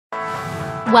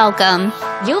Welcome.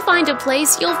 You'll find a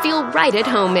place you'll feel right at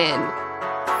home in.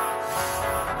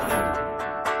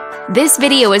 This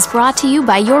video is brought to you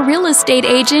by your real estate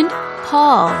agent,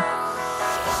 Paul.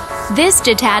 This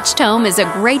detached home is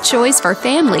a great choice for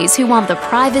families who want the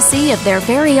privacy of their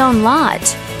very own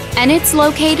lot, and it's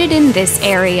located in this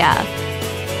area.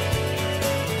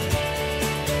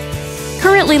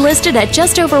 Currently listed at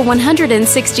just over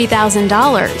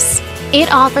 $160,000,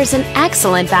 it offers an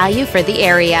excellent value for the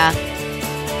area.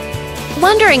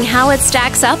 Wondering how it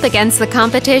stacks up against the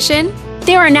competition?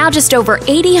 There are now just over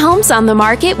 80 homes on the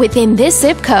market within this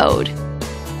zip code.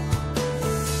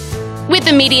 With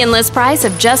a median list price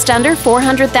of just under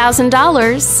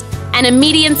 $400,000 and a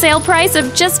median sale price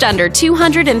of just under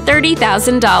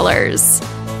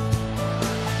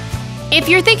 $230,000. If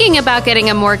you're thinking about getting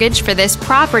a mortgage for this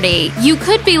property, you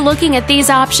could be looking at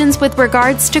these options with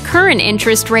regards to current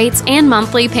interest rates and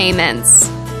monthly payments.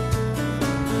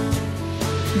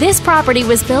 This property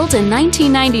was built in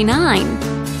 1999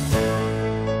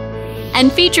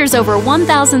 and features over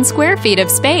 1,000 square feet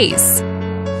of space,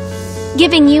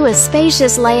 giving you a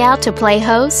spacious layout to play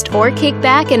host or kick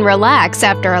back and relax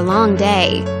after a long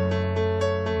day.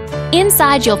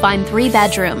 Inside, you'll find 3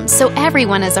 bedrooms, so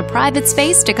everyone has a private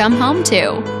space to come home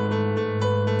to,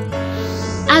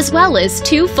 as well as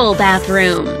 2 full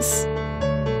bathrooms.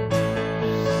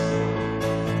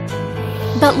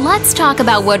 But let's talk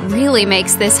about what really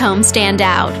makes this home stand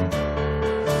out.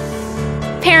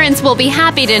 Parents will be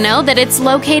happy to know that it's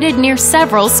located near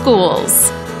several schools.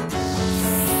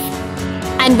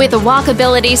 And with a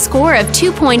walkability score of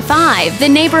 2.5, the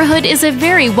neighborhood is a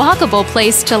very walkable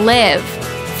place to live.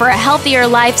 For a healthier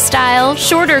lifestyle,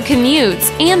 shorter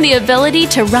commutes, and the ability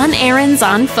to run errands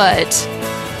on foot.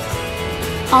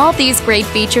 All these great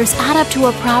features add up to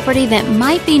a property that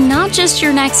might be not just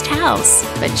your next house,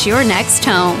 but your next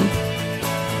home.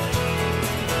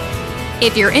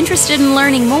 If you're interested in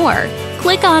learning more,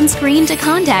 click on screen to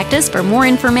contact us for more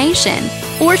information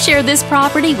or share this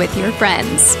property with your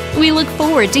friends. We look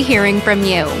forward to hearing from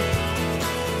you.